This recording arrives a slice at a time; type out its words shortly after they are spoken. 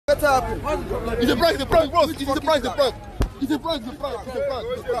What happened? It's a prank, bro. It's a prank. It's a prank. It's a prank.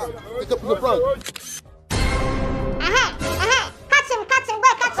 Catch him, go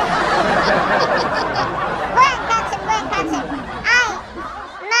and catch him. Go and catch him.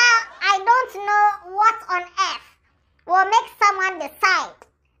 Now, I don't know what on earth will make someone decide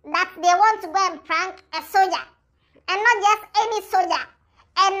that they want to go and prank a soldier. And not just any soldier,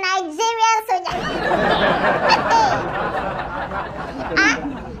 a Nigerian soldier.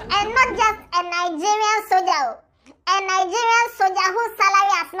 And not just a Nigerian soldier, a Nigerian soldier whose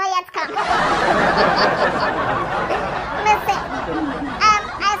salary has not yet come. Listen,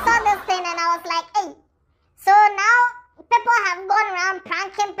 I saw this thing and I was like, hey, so now people have gone around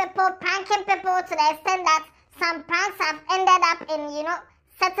pranking people to the extent that some pranks have ended up in,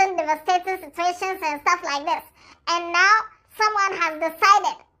 certain devastating situations and stuff like this. And now someone has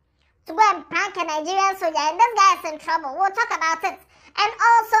decided to go and prank a Nigerian soldier, and this guy is in trouble. We'll talk about it. And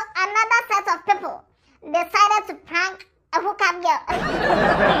also another set of people decided to prank a hookup girl.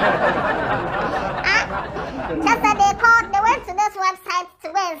 Just that they went to this website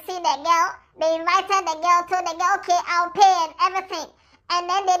to go and see the girl. They invited the girl, told the girl, okay, I'll pay and everything. And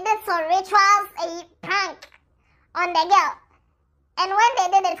then they did some rituals, a prank on the girl. And when they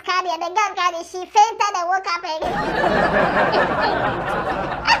did it, the girl cardiac, she fainted and woke up again.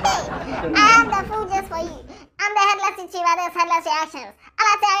 Hey, I have the food just for you. I'm the Headless YouTuber, this Headless Reactions.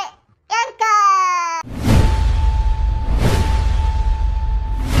 Yanka!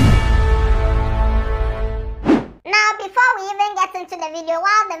 Now, before we even get into the video,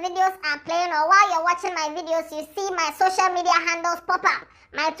 while the videos are playing or while you're watching my videos, you see my social media handles pop up.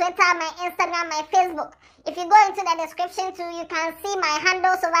 My Twitter, my Instagram, my Facebook. If you go into the description too, you can see my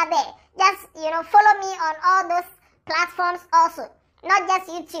handles over there. Just, follow me on all those platforms also. Not just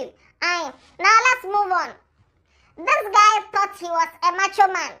YouTube. Now let's move on. This guy thought he was a macho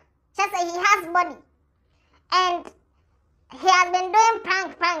man. Just that he has body. And he has been doing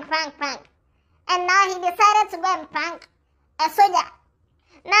prank. And now he decided to go and prank a soldier.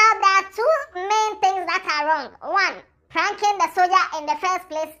 Now there are two main things that are wrong. One, pranking the soldier in the first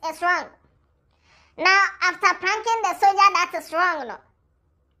place is wrong. Now, after pranking the soldier, that is wrong, no?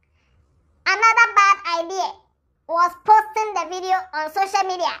 Another bad idea was posting the video on social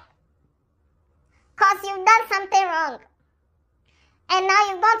media. Because you've done something wrong. And now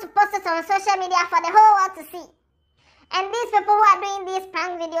you've gone to post it on social media for the whole world to see. And these people who are doing these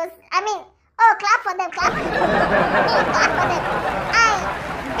prank videos, clap for them, clap. Clap for them.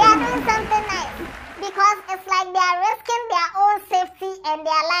 They are doing something nice. Because it's like they are risking their own safety and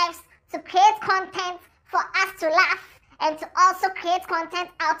their lives to create content for us to laugh and to also create content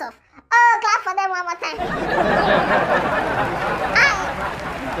out of. Oh, clap for them one more time.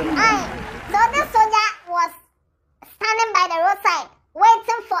 So this soldier was standing by the roadside,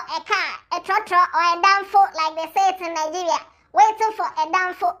 waiting for a car, a trotro or a danfo, like they say it in Nigeria, waiting for a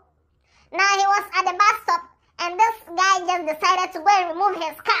danfo. Now he was at the bus stop, and this guy just decided to go and remove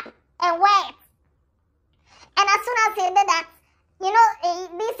his cap and wear it. And as soon as he did that,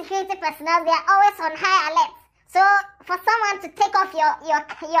 these security personnel, they are always on high alert. So for someone to take off your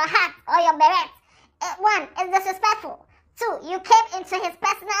hat or your beret, one, it's disrespectful. Two, you came into his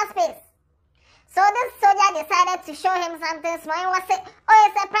personal space. So this soldier decided to show him something small. He was saying, oh,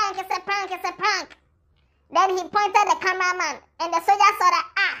 it's a prank. Then he pointed the cameraman, and the soldier saw that,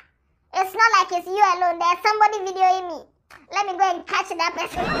 it's not like it's you alone. There's somebody videoing me. Let me go and catch that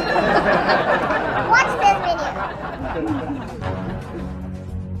person. Watch this video.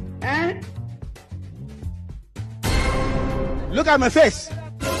 Look at my face.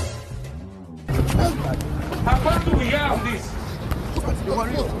 How come do we hear of this?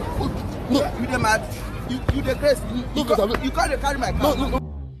 No, you the mad. You the grace. You can't carry my car. No.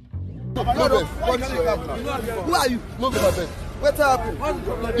 Who are you? No, my face. What happened?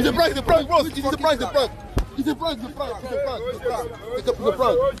 It's a prank, bro. It's a prank. It's a prank.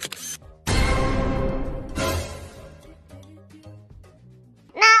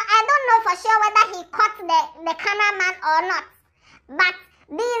 Now, I don't know for sure whether he caught the cameraman or not. But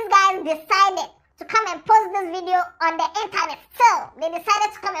these guys decided to come and post this video on the internet. They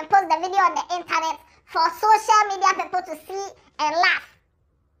decided to come and post the video on the internet for social media people to see and laugh.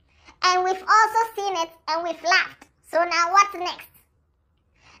 And we've also seen it and we've laughed. So now what's next?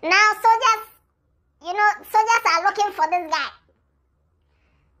 Now soldiers are looking for this guy.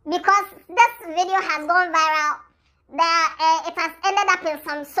 Because this video has gone viral. It has ended up in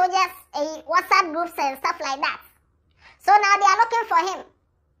some soldiers' WhatsApp groups and stuff like that. So now they are looking for him.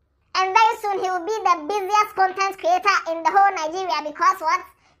 And very soon he will be the busiest content creator in the whole Nigeria, because what?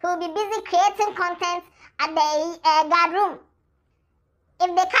 He will be busy creating content at the guard room. if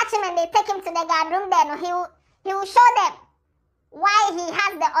they catch him and they take him to the guard room, then he will show them why he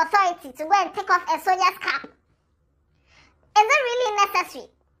has the authority to go and take off a soldier's cap. Is it really necessary?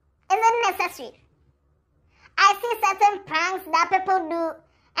 Is it necessary? I see certain pranks that people do,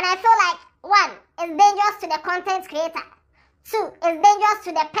 and I feel like, one, it's dangerous to the content creator. Two, it's dangerous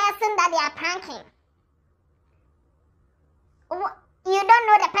to the person that they are pranking. You don't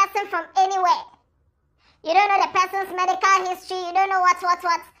know the person from anywhere. You don't know the person's medical history. You don't know what.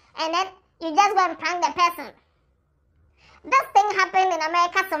 And then you just go and prank the person. This thing happened in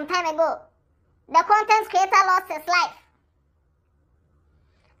America some time ago. The content creator lost his life.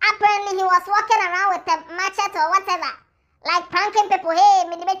 Apparently, he was walking around with a machete or whatever. Like pranking people. Hey,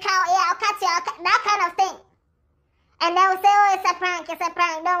 I'll catch you. That kind of thing. And they will say, oh, it's a prank. Don't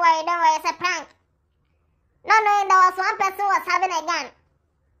worry, it's a prank. Not knowing there was one person who was having a gun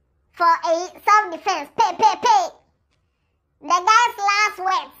for a self-defense. Pay. The guy's last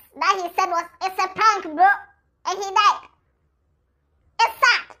words that he said was, it's a prank, bro. And he died. It's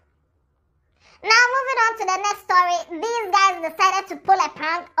sad. Now, moving on to the next story. These guys decided to pull a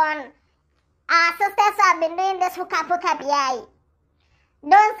prank on our sisters who have been doing this hookup, yeah.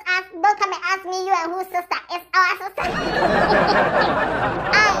 Don't come and ask me you and whose sister. It's our sister.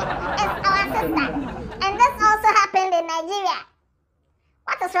 It's our sister. And this also happened in Nigeria.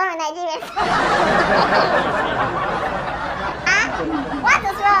 What is wrong in Nigeria? What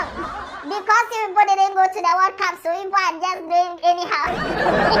is wrong? Because you people didn't go to the World Cup, so people are just doing anyhow.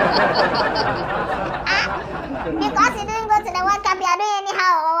 Because you didn't go to the World Cup, you are doing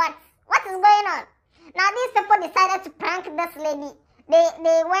anyhow or what? What is going on? Now these people decided to prank this lady.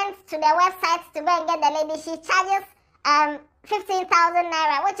 They went to the website to go and get the lady. She charges 15,000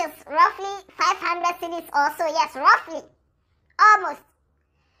 naira, which is roughly 500 cedis or so. Yes, roughly. Almost.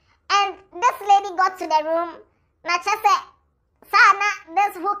 And this lady got to the room. Now she said, Sana,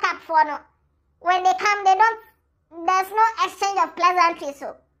 this hookup for no. When they come, there's no exchange of pleasantries.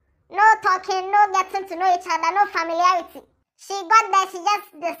 So no talking, no getting to know each other, no familiarity. She got there, she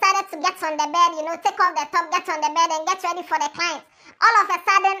just decided to get on the bed, take off the top, get on the bed and get ready for the client. All of a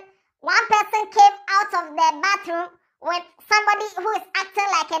sudden, one person came out of the bathroom with somebody who is acting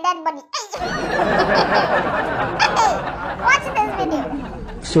like a dead body. Hey, watch this video.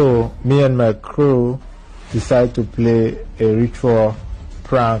 So, me and my crew decided to play a ritual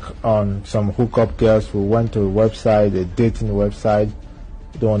prank on some hookup girls. We went to a website, a dating website,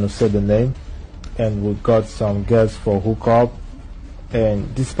 don't want to say the name, and we got some girls for hookup.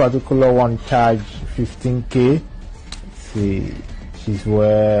 And this particular one charged 15K. She's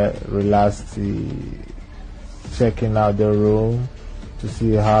well relaxed, checking out the room to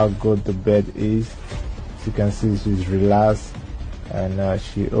see how good the bed is. As you can see, she's relaxed, and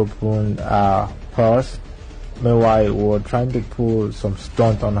she opened her purse. Meanwhile, we were trying to pull some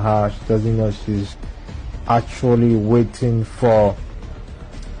stunt on her. She doesn't know she's actually waiting for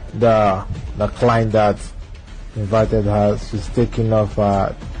the client that invited her. She's taking off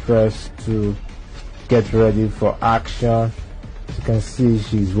her dress to get ready for action. As you can see,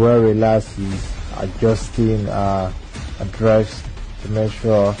 she's well relaxed. She's adjusting her dress to make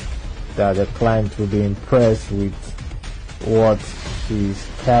sure that the client will be impressed with what she's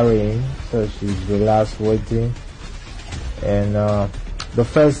carrying. So she's relaxed, waiting. And the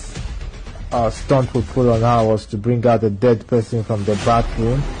first stunt we pulled on her was to bring out a dead person from the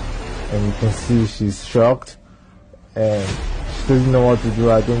bathroom. And you can see she's shocked and she doesn't know what to do.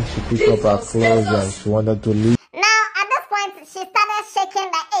 I think she picked up her clothes and she wanted to leave. Now at this point she started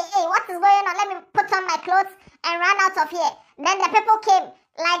shaking like, hey, what is going on? Let me put on my clothes and run out of here. Then the people came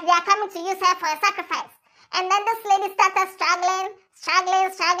like they are coming to use her for a sacrifice. And then this lady started struggling,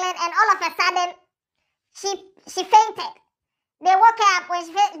 and all of a sudden she fainted. They woke her up when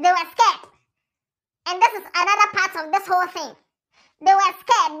they were scared. And this is another part of this whole thing. They were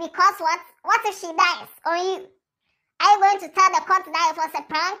scared because what? What if she dies on you? Are you going to tell the court that it was a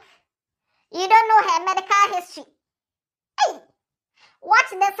prank? You don't know her medical history. Hey, watch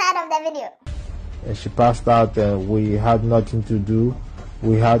this side of the video. And she passed out and we had nothing to do.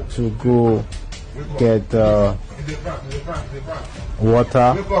 We had to go get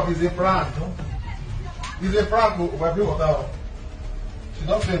water. It's a prank. It's a prank. She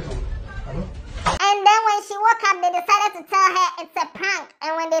don't say so. And then when she woke up, they decided to tell her it's a prank.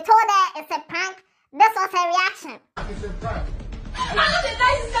 And when they told her it's a prank, this was her reaction. It's a prank. I don't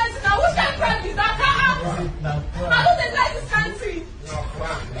like this country now. Which kind of prank is that? I don't like this country.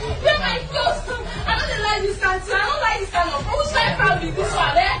 Where my clothes? I don't like this country. I don't like this kind of. Which kind of prank is this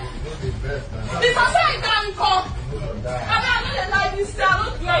one, eh? This one I can't come. I don't like this. I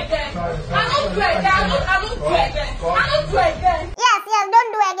don't do it again. I don't do it again. I don't do it again. Yes,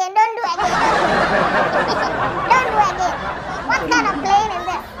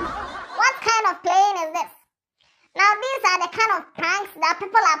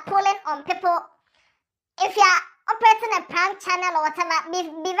 or whatever,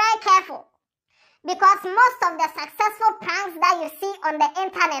 be very careful. Because most of the successful pranks that you see on the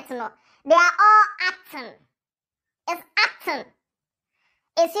internet, they are all acting. It's acting.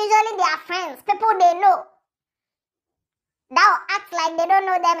 It's usually their friends, people they know, that will act like they don't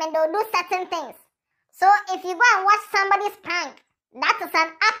know them and they'll do certain things. So if you go and watch somebody's prank, that is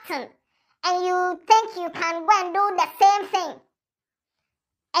an acting, and you think you can go and do the same thing,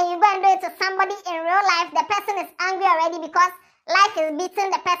 and you go and do it to somebody in real life, the person is angry already because life is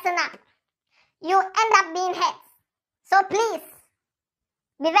beating the person up. You end up being hurt. So please,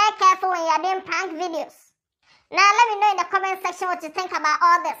 be very careful when you are doing prank videos. Now let me know in the comment section what you think about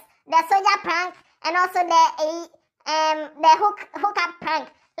all this. The soldier prank and also the hookup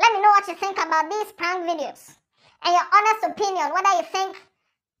prank. Let me know what you think about these prank videos. And your honest opinion, whether you think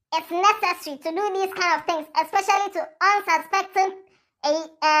it's necessary to do these kind of things, especially to unsuspecting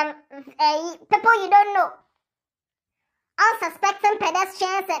people you don't know. Unsuspecting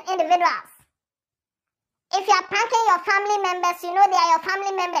pedestrians and individuals. If you are pranking your family members, you know they are your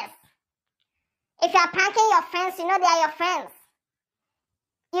family members. If you are pranking your friends, you know they are your friends.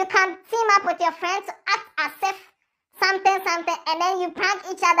 You can team up with your friends to act as if something, and then you prank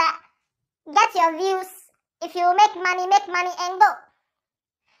each other. Get your views. If you make money and go.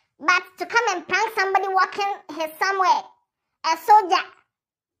 But to come and prank somebody walking somewhere, a soldier,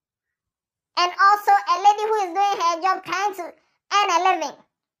 and also a lady who is doing her job trying to earn a living.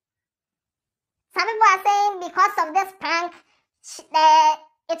 Some people are saying because of this prank,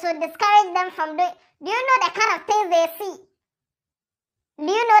 it will discourage them from doing. Do you know the kind of things they see?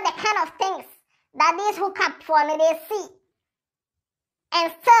 Do you know the kind of things that these hookup for they see?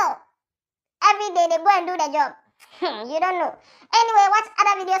 And still, every day they go and do the job. You don't know. Anyway, watch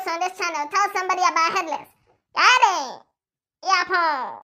other videos on this channel. Tell somebody about Headless. Got it. Yeah,